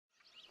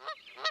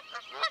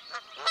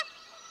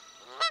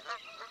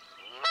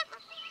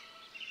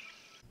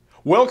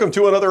Welcome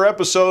to another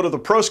episode of the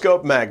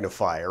ProScope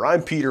Magnifier.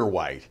 I'm Peter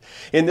White.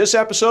 In this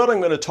episode, I'm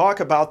going to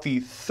talk about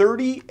the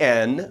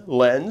 30N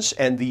lens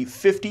and the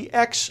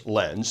 50X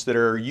lens that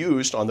are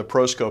used on the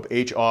ProScope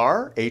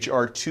HR,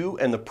 HR2,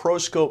 and the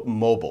ProScope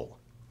Mobile.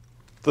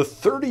 The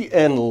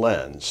 30N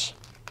lens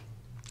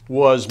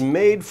was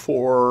made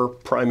for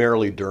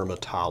primarily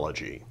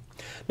dermatology.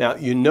 Now,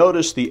 you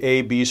notice the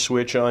A-B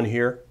switch on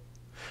here?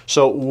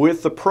 So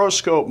with the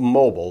ProScope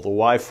Mobile, the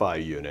Wi-Fi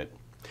unit,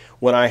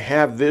 when I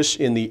have this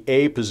in the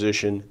A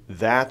position,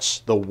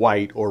 that's the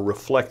white or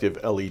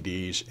reflective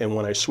LEDs, and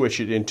when I switch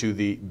it into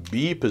the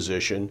B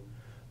position,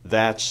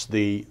 that's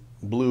the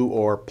blue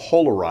or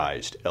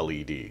polarized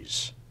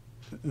LEDs.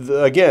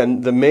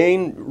 Again, the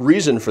main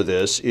reason for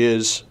this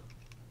is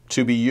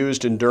to be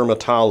used in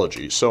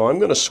dermatology. So I'm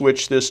going to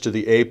switch this to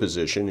the A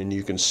position, and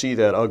you can see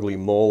that ugly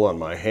mole on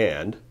my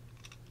hand,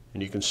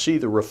 and you can see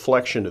the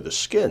reflection of the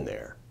skin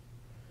there.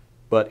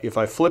 But if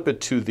I flip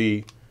it to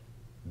the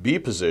B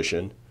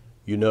position,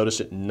 you notice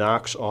it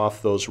knocks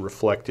off those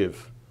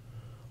reflective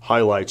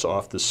highlights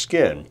off the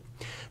skin.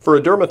 For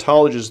a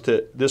dermatologist,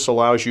 this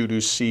allows you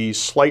to see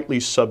slightly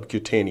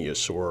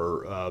subcutaneous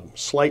or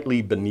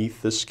slightly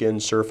beneath the skin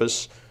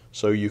surface,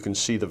 so you can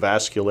see the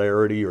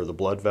vascularity or the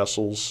blood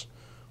vessels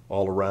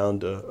all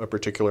around a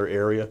particular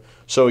area.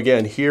 So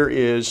again, here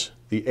is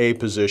the A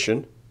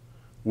position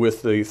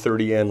with the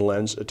 30N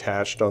lens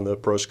attached on the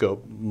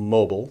ProScope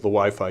Mobile, the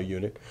Wi-Fi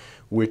unit,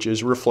 which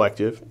is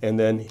reflective, and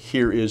then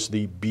here is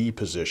the B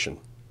position.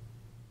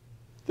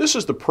 This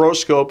is the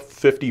ProScope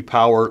 50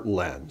 power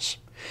lens.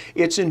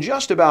 It's in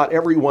just about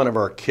every one of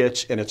our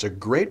kits, and it's a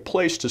great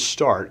place to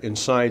start in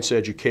science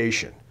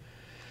education.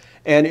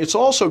 And it's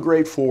also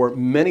great for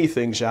many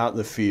things out in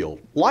the field.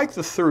 Like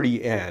the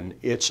 30N,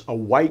 it's a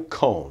white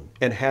cone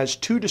and has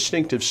two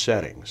distinctive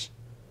settings.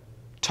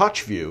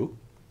 Touch view.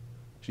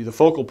 See, the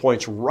focal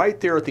point's right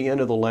there at the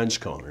end of the lens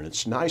cone, and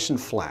it's nice and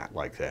flat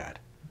like that.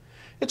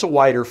 It's a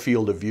wider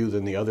field of view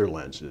than the other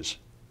lenses.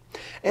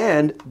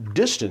 And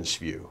distance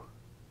view.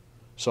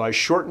 So I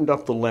shortened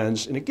up the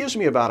lens, and it gives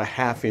me about a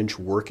 ½ inch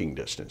working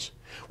distance.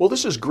 Well,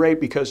 this is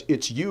great because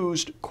it's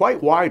used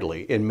quite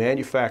widely in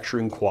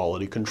manufacturing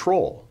quality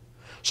control.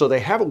 So they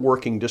have a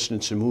working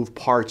distance to move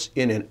parts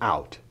in and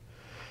out.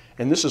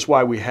 And this is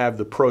why we have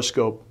the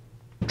ProScope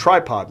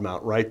tripod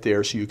mount right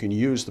there, so you can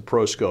use the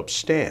ProScope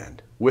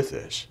stand with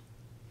this.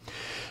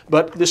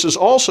 But this is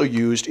also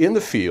used in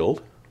the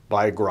field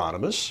by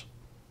agronomists,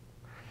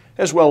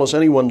 as well as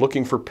anyone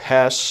looking for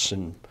pests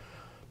and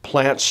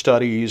plant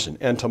studies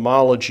and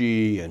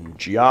entomology and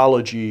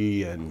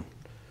geology and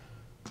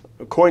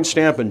coin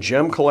stamp and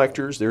gem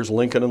collectors. There's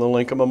Lincoln and the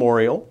Lincoln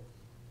Memorial.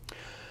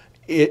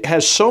 It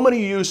has so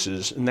many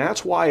uses, and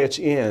that's why it's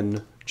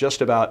in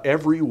just about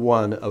every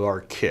one of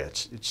our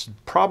kits. It's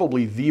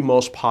probably the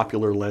most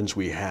popular lens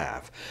we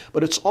have,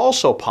 but it's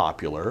also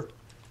popular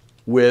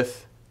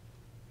with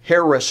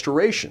hair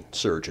restoration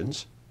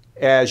surgeons,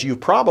 as you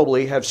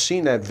probably have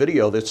seen that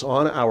video that's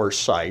on our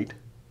site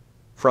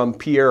from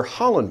Pierre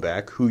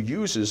Hollenbeck, who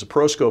uses a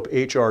ProScope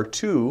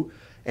HR2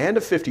 and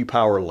a 50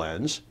 power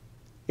lens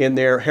in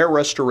their hair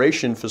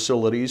restoration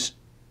facilities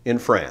in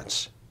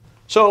France.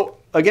 So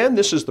again,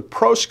 this is the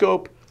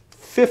ProScope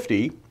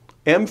 50,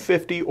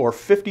 M50 or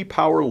 50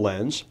 power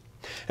lens,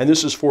 and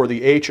this is for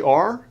the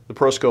HR, the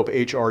ProScope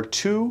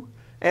HR2,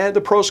 and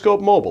the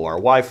ProScope Mobile, our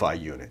Wi-Fi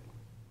unit.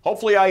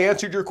 Hopefully I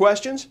answered your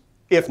questions.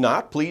 If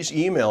not, please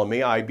email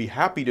me. I'd be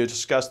happy to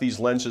discuss these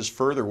lenses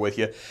further with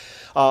you.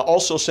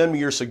 Also, send me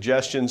your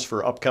suggestions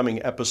for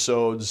upcoming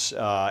episodes.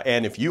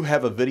 And if you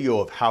have a video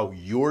of how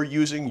you're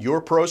using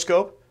your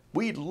ProScope,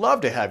 we'd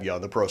love to have you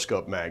on the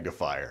ProScope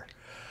Magnifier.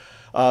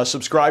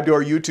 Subscribe to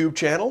our YouTube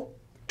channel,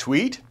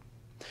 tweet,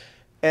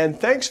 and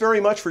thanks very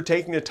much for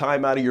taking the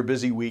time out of your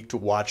busy week to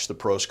watch the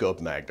ProScope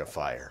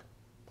Magnifier.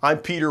 I'm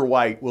Peter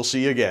White. We'll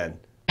see you again.